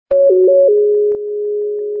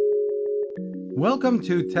Welcome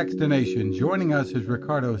to Techstination. Joining us is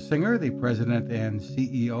Ricardo Singer, the president and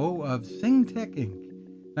CEO of SingTech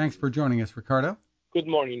Inc. Thanks for joining us, Ricardo. Good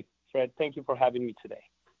morning, Fred. Thank you for having me today.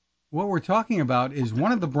 What we're talking about is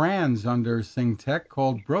one of the brands under SingTech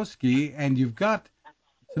called Broski, and you've got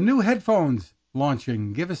some new headphones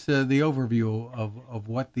launching. Give us the overview of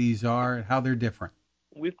what these are and how they're different.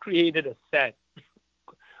 We've created a set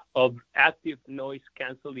of active noise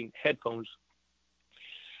canceling headphones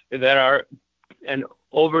that are an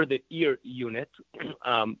over-the-ear unit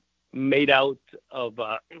made out of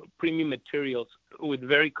premium materials with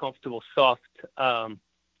very comfortable soft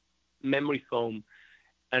memory foam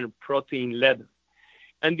and protein leather.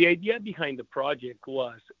 And the idea behind the project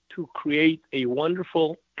was to create a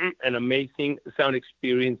wonderful and amazing sound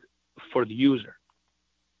experience for the user.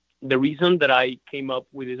 The reason that I came up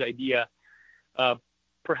with this idea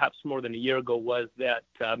perhaps more than a year ago was that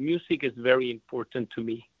music is very important to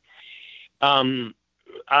me.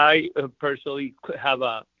 I personally have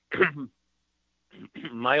a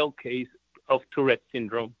mild case of Tourette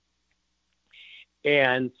syndrome.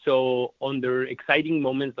 And so under exciting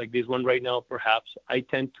moments like this one right now, perhaps, I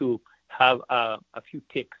tend to have a few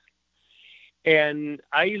tics. And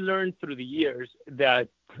I learned through the years that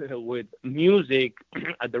with music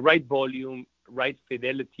at the right volume, right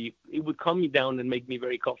fidelity, it would calm me down and make me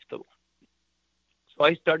very comfortable. So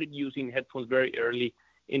I started using headphones very early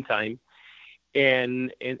in time,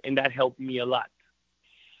 and that helped me a lot.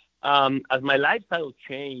 As my lifestyle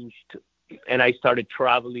changed and I started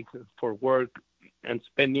traveling for work and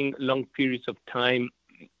spending long periods of time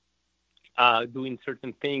doing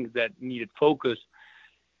certain things that needed focus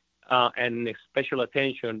and special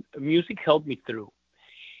attention, music helped me through.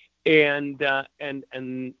 And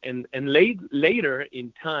later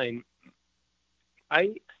in time,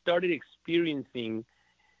 I started experiencing,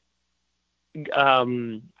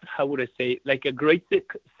 how would I say, like a great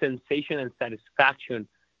sensation and satisfaction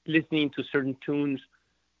listening to certain tunes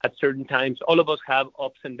at certain times. All of us have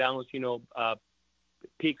ups and downs,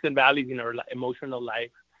 peaks and valleys in our emotional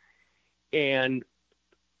life. And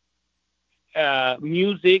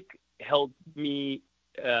music helped me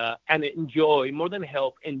and enjoy, more than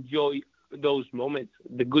help, enjoy those moments.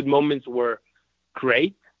 The good moments were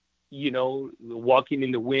great, walking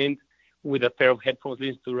in the wind with a pair of headphones,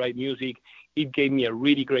 listening to the right music. It gave me a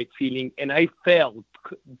really great feeling. And I felt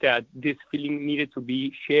that this feeling needed to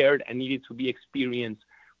be shared and needed to be experienced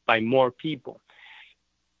by more people,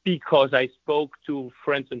 because I spoke to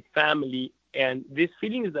friends and family, and these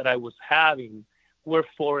feelings that I was having were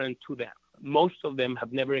foreign to them. Most of them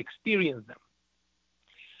have never experienced them.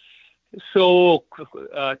 So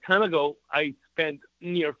time ago, I spent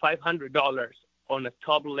near $500 on a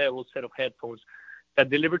top-level set of headphones that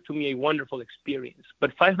delivered to me a wonderful experience.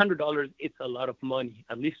 But $500, it's a lot of money.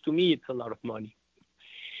 At least to me, it's a lot of money.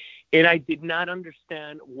 And I did not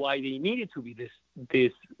understand why they needed to be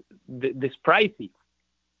this pricey.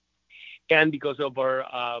 And because of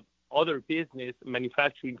our other business,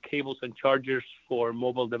 manufacturing cables and chargers for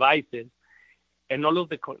mobile devices, and all of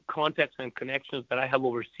the contacts and connections that I have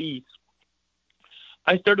overseas,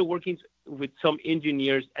 I started working with some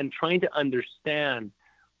engineers and trying to understand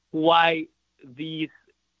why these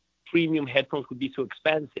premium headphones would be so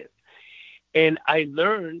expensive. And I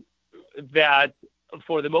learned that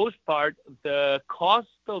for the most part, the cost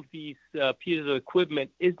of these pieces of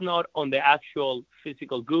equipment is not on the actual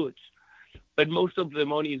physical goods, but most of the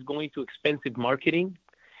money is going to expensive marketing,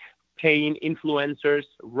 paying influencers,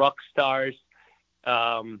 rock stars,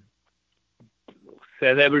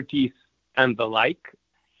 celebrities, and the like.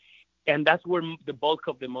 And that's where the bulk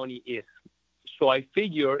of the money is. So I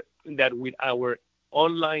figure that with our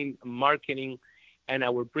online marketing and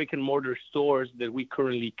our brick and mortar stores that we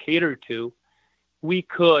currently cater to, we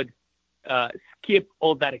could skip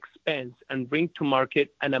all that expense and bring to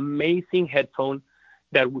market an amazing headphone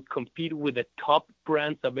that would compete with the top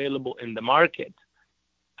brands available in the market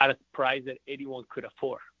at a price that anyone could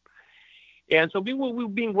afford. And so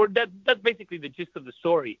that's basically the gist of the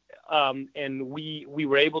story. And we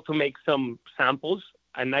were able to make some samples,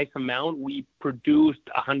 a nice amount. We produced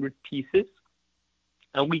 100 pieces,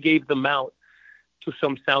 and we gave them out to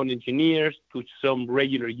some sound engineers, to some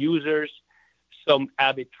regular users, some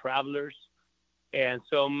avid travelers, and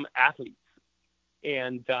some athletes.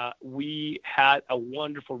 And we had a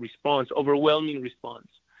wonderful response, overwhelming response,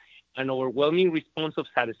 an overwhelming response of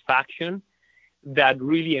satisfaction that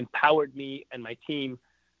really empowered me and my team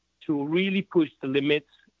to really push the limits,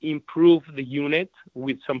 improve the unit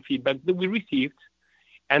with some feedback that we received,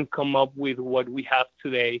 and come up with what we have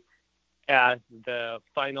today as the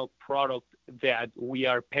final product that we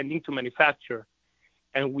are pending to manufacture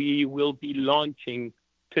and we will be launching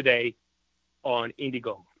today on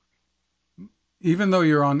Indiegogo. Even though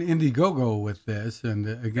you're on Indiegogo with this, and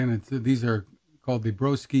again, these are called the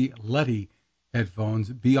Broski Lety headphones,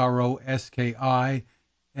 Broski Lety.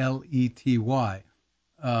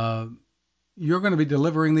 You're going to be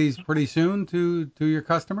delivering these pretty soon to your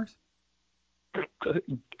customers?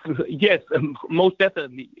 Yes, most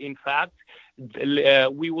definitely. In fact,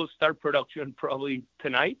 we will start production probably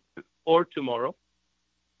tonight or tomorrow.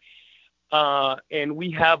 And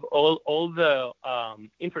we have all the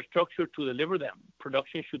infrastructure to deliver them.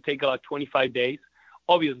 Production should take about 25 days.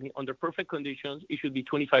 Obviously, under perfect conditions, it should be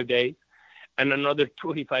 25 days, and another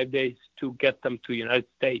 25 days to get them to the United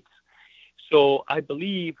States. So I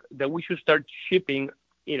believe that we should start shipping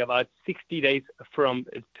in about 60 days from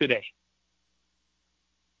today.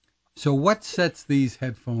 So what sets these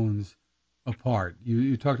headphones apart?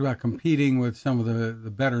 You talked about competing with some of the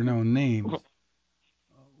better known names.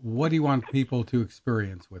 What do you want people to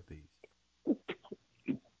experience with these?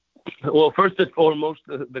 Well, first and foremost,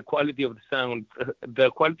 the quality of the sound. The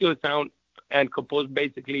quality of the sound and composed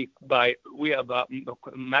basically by, we have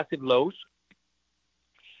massive low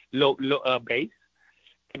bass.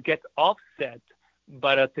 It gets offset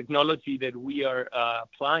by a technology that we are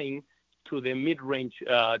applying to the mid-range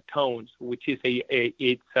tones, which is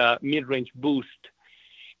it's a mid-range boost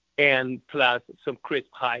and plus some crisp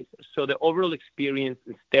highs. So the overall experience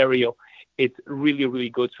in stereo, it's really, really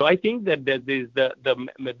good. So I think that is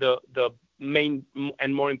the main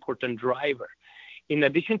and more important driver. In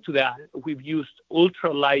addition to that, we've used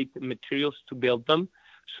ultralight materials to build them,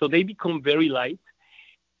 so they become very light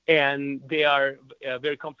and they are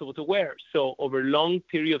very comfortable to wear. So over long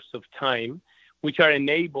periods of time, which are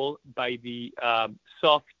enabled by the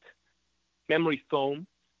soft memory foam,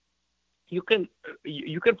 you can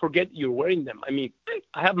forget you're wearing them. I mean,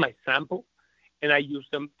 I have my sample, and I use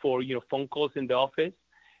them for phone calls in the office.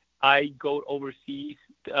 I go overseas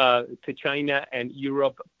to China and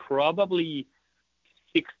Europe probably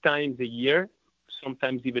 6 times a year,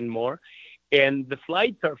 sometimes even more, and the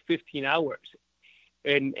flights are 15 hours,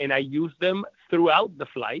 and I use them throughout the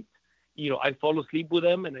flight. I fall asleep with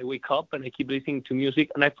them, and I wake up and I keep listening to music,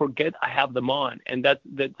 and I forget I have them on, and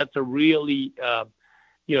that's a really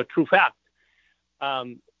true fact.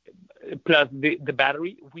 Plus the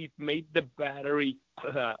battery, we've made the battery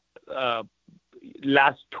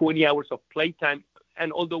last 20 hours of playtime,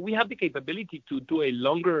 and although we have the capability to do a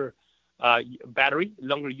longer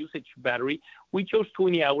usage battery, we chose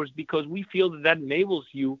 20 hours because we feel that enables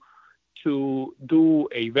you to do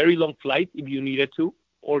a very long flight if you needed to,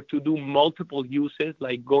 or to do multiple uses,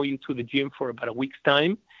 like going to the gym for about a week's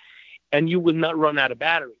time, and you will not run out of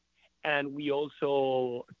battery. And we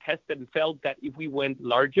also tested and felt that if we went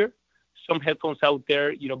larger, some headphones out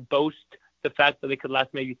there, boast the fact that they could last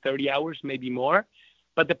maybe 30 hours, maybe more.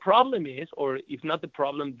 But the problem is, or if not the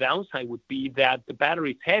problem, downside would be that the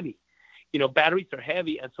battery is heavy. Batteries are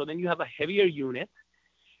heavy, and so then you have a heavier unit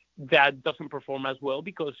that doesn't perform as well,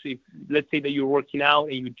 because if, let's say that you're working out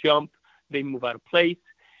and you jump, they move out of place,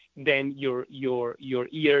 then your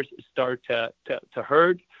ears start to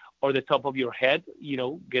hurt, or the top of your head,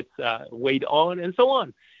 gets weighed on, and so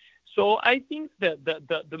on. So I think that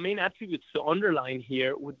the main attributes to underline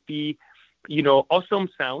here would be, awesome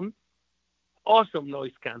sound, awesome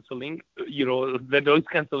noise canceling. The noise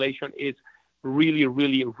cancellation is really,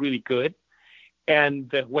 really, really good, and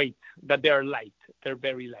the weight, that they are light. They're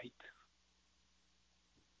very light.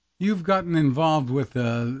 You've gotten involved with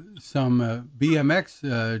some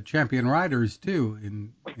BMX champion riders too,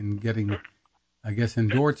 in getting, I guess,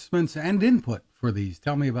 endorsements and input for these.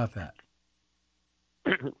 Tell me about that.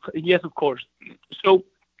 Yes, of course. So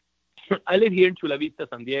I live here in Chula Vista,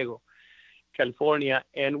 San Diego, California,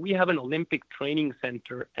 and we have an Olympic training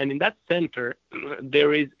center. And in that center,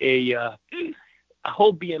 there is a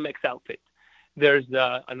whole BMX outfit. There's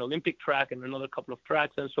an Olympic track and another couple of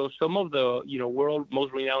tracks. And so some of the world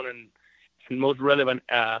most renowned and most relevant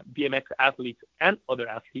BMX athletes and other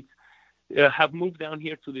athletes have moved down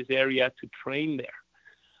here to this area to train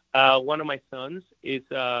there. One of my sons is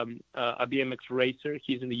a BMX racer.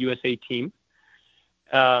 He's in the USA team.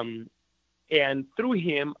 And through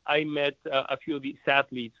him, I met a few of these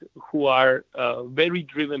athletes who are very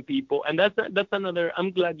driven people. And that's another,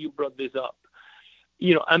 I'm glad you brought this up.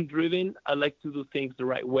 I'm driven. I like to do things the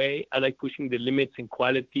right way. I like pushing the limits in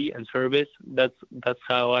quality and service. That's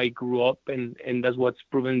how I grew up, and that's what's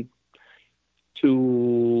proven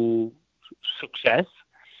to success.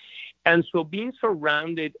 And so being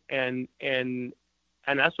surrounded and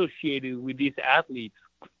associated with these athletes,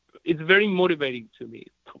 it's very motivating to me.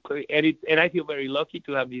 Okay? And I feel very lucky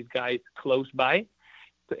to have these guys close by.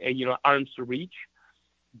 arm's reach,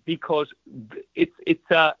 because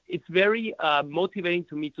it's very motivating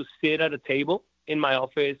to me to sit at a table in my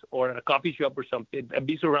office or at a coffee shop or something and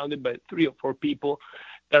be surrounded by 3 or 4 people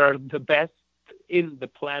that are the best in the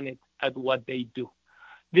planet at what they do.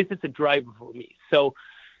 This is a driver for me. So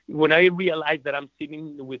when I realize that I'm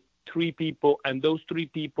sitting with 3 people, and those 3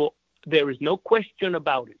 people, there is no question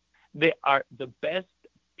about it, they are the best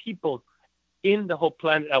people in the whole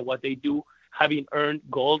planet at what they do, having earned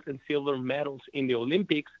gold and silver medals in the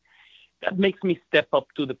Olympics, that makes me step up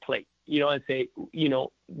to the plate, and say,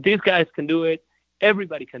 these guys can do it,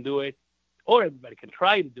 everybody can do it, or everybody can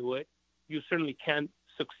try to do it. You certainly can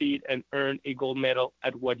succeed and earn a gold medal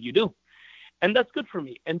at what you do. And that's good for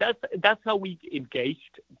me. And that's how we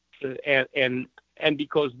engaged. And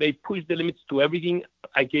because they pushed the limits to everything,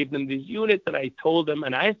 I gave them this unit, and I told them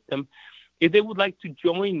and asked them if they would like to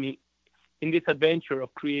join me in this adventure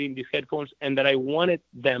of creating these headphones, and that I wanted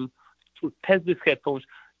them to test these headphones,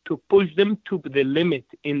 to push them to the limit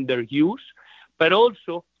in their use, but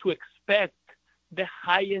also to expect the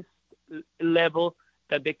highest level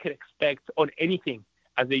that they could expect on anything,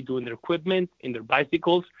 as they do in their equipment, in their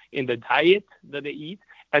bicycles, in the diet that they eat,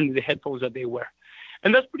 and the headphones that they wear.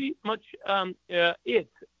 And that's pretty much it.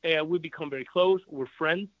 We become very close. We're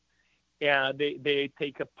friends. They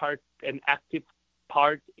take an active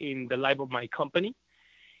part in the life of my company.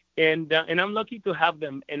 And I'm lucky to have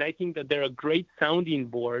them. And I think that they're a great sounding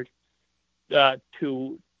board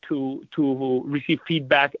to receive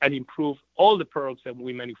feedback and improve all the products that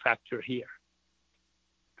we manufacture here.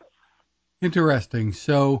 Interesting.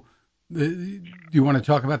 So, do you want to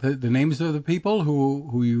talk about the names of the people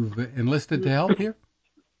who you've enlisted to help here?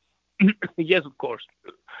 Yes, of course.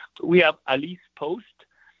 We have Alice Post.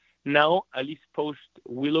 Now, Alice Post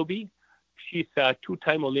Willoughby. She's a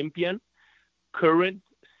 2-time Olympian, current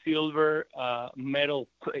silver medal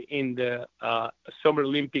in the Summer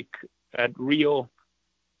Olympic at Rio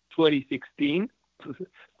 2016,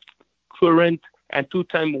 current and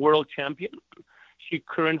 2-time world champion. She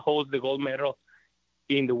currently holds the gold medal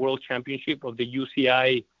in the World Championship of the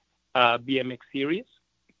UCI BMX series.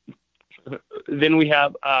 Then we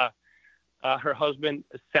have her husband,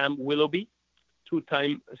 Sam Willoughby,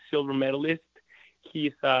 2-time silver medalist.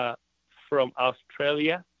 He's from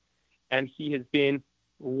Australia, and he has been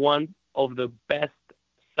one of the best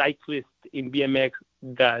cyclists in BMX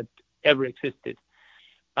that ever existed.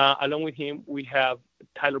 Along with him, we have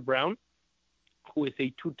Tyler Brown, who is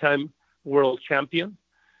a 2-time world champion,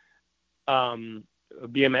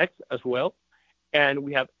 BMX as well. And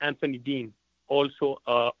we have Anthony Dean, also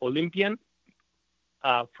Olympian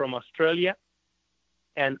from Australia,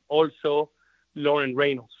 and also Lauren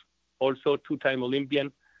Reynolds, also 2-time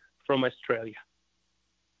Olympian from Australia.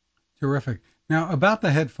 Terrific. Now, about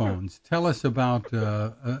the headphones, tell us about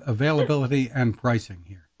availability and pricing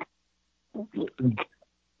here.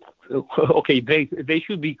 Okay, they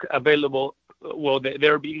should be available. Well,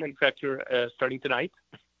 they're being manufactured starting tonight.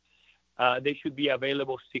 They should be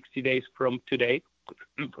available 60 days from today.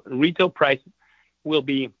 Retail price will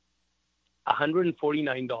be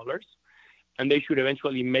 $149, and they should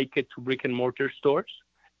eventually make it to brick and mortar stores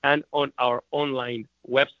and on our online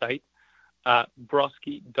website,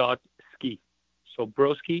 broski.ski. So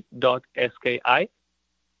broski.ski.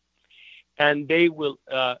 And they will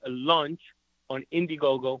launch on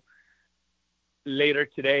Indiegogo later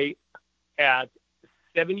today at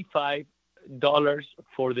 $75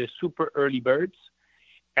 for the super early birds.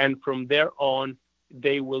 And from there on,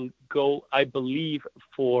 they will go, I believe,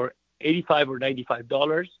 for $85 or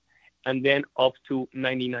 $95, and then up to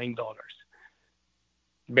 $99,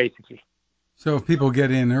 basically. So if people get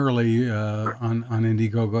in early on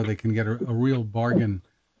Indiegogo, they can get a real bargain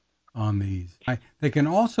on these. They can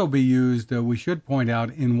also be used, we should point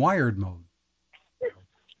out, in wired mode.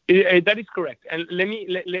 That is correct. And let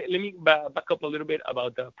me back up a little bit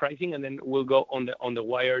about the pricing, and then we'll go on the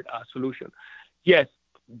wired solution. Yes,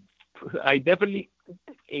 I definitely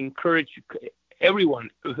encourage everyone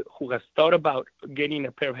who has thought about getting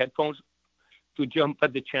a pair of headphones to jump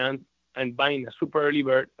at the chance and buying a super early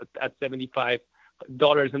bird at $75.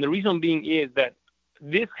 And the reason being is that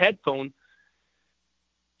this headphone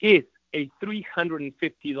is a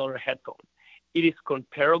 $350 headphone. It is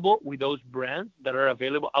comparable with those brands that are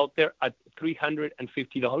available out there at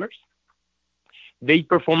 $350. They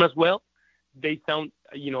perform as well. They sound,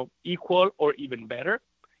 equal or even better.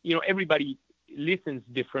 Everybody listens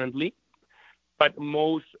differently, but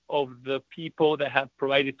most of the people that have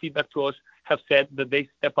provided feedback to us have said that they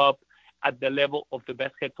step up at the level of the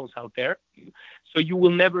best headphones out there. So you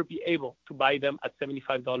will never be able to buy them at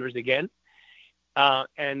 $75 again.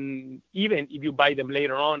 And even if you buy them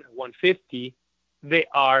later on at 150, they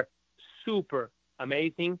are super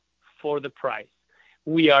amazing for the price.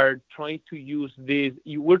 We are trying to use this.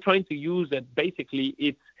 We're trying to use that. Basically,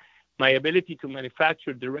 it's my ability to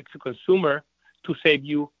manufacture direct to consumer to save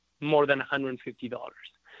you more than $150.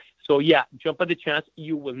 So yeah, jump at the chance.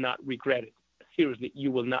 You will not regret it. Seriously,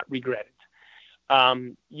 you will not regret it.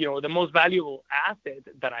 The most valuable asset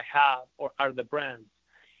that I have are the brands.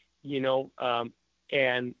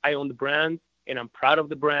 And I own the brand, and I'm proud of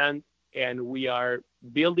the brand, and we are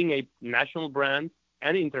building a national brand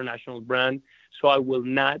and international brand. So I will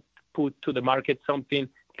not put to the market something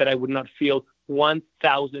that I would not feel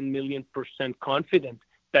 1,000,000,000% confident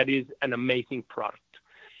that is an amazing product.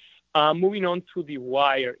 Moving on to the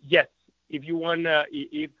wire. Yes, if you want,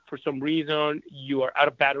 if for some reason you are out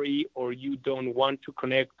of battery or you don't want to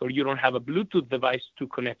connect or you don't have a Bluetooth device to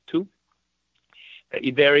connect to,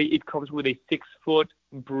 it comes with a 6-foot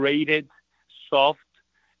braided, soft,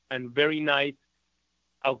 and very nice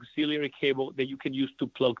auxiliary cable that you can use to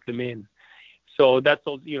plug them in. So that's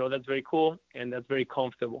all, that's very cool and that's very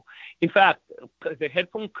comfortable. In fact, the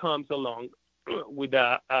headphone comes along with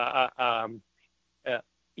a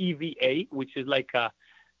EVA, which is like a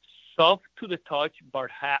soft to the touch but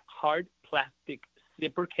hard plastic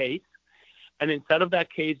zipper case. And inside of that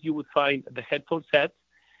case, you would find the headphone set,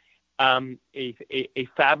 a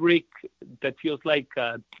fabric that feels like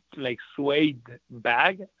suede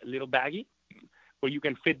bag, a little baggy, where you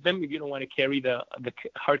can fit them if you don't want to carry the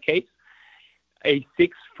hard case, a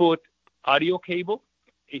 6-foot audio cable,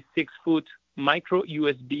 a 6-foot micro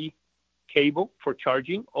USB cable for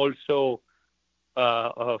charging, also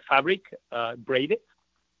fabric braided,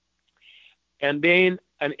 and then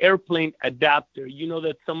an airplane adapter. You know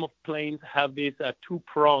that some of planes have this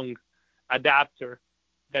 2-prong adapter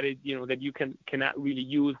that is, that you cannot really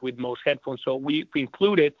use with most headphones. So we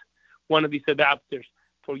included one of these adapters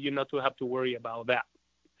for you not to have to worry about that.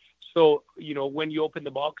 So, when you open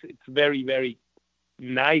the box, it's very, very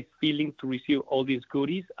nice feeling to receive all these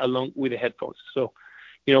goodies along with the headphones. So,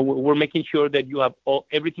 we're making sure that you have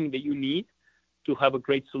everything that you need to have a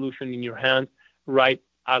great solution in your hands right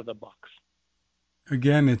out of the box.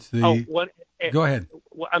 Again, it's the... Go ahead.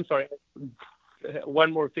 I'm sorry.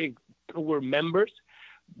 One more thing. We're members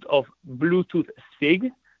of Bluetooth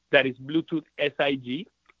SIG, that is Bluetooth SIG.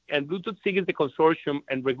 And Bluetooth SIG is the consortium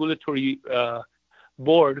and regulatory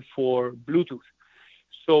board for Bluetooth.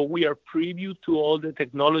 So we are preview to all the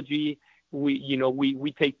technology.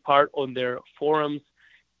 We take part on their forums,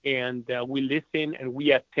 and we listen and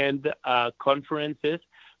we attend conferences.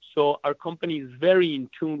 So our company is very in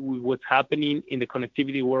tune with what's happening in the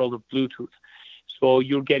connectivity world of Bluetooth. So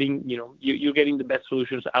you're getting, you're getting the best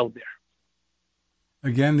solutions out there.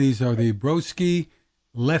 Again, these are the Broski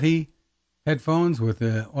Leti headphones with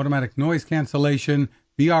the automatic noise cancellation.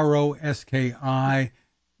 BROSKI.SKI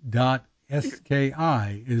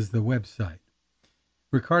is the website.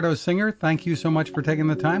 Ricardo Singer, thank you so much for taking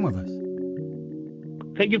the time with us.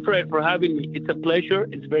 Thank you, Fred, for having me. It's a pleasure.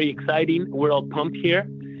 It's very exciting. We're all pumped here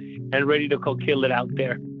and ready to go kill it out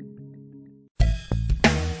there.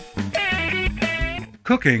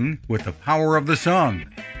 Cooking with the power of the sun.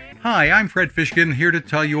 Hi, I'm Fred Fishkin, here to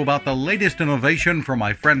tell you about the latest innovation from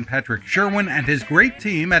my friend Patrick Sherwin and his great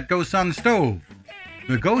team at GoSun Stove.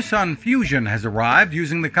 The GoSun Fusion has arrived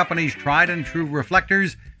using the company's tried and true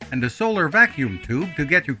reflectors and a solar vacuum tube to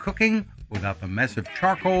get you cooking without the mess of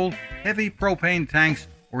charcoal, heavy propane tanks,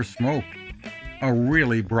 or smoke. A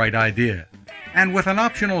really bright idea. And with an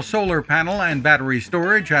optional solar panel and battery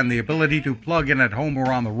storage and the ability to plug in at home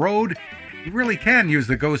or on the road, you really can use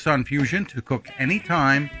the GoSun Fusion to cook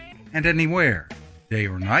anytime and anywhere, day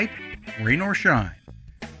or night, rain or shine.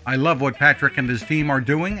 I love what Patrick and his team are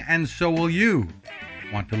doing, and so will you.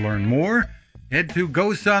 Want to learn more? Head to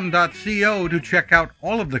gosun.co to check out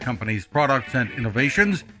all of the company's products and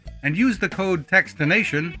innovations, and use the code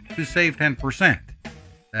TEXTINATION to save 10%.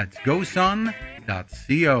 That's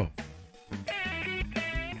gosun.co.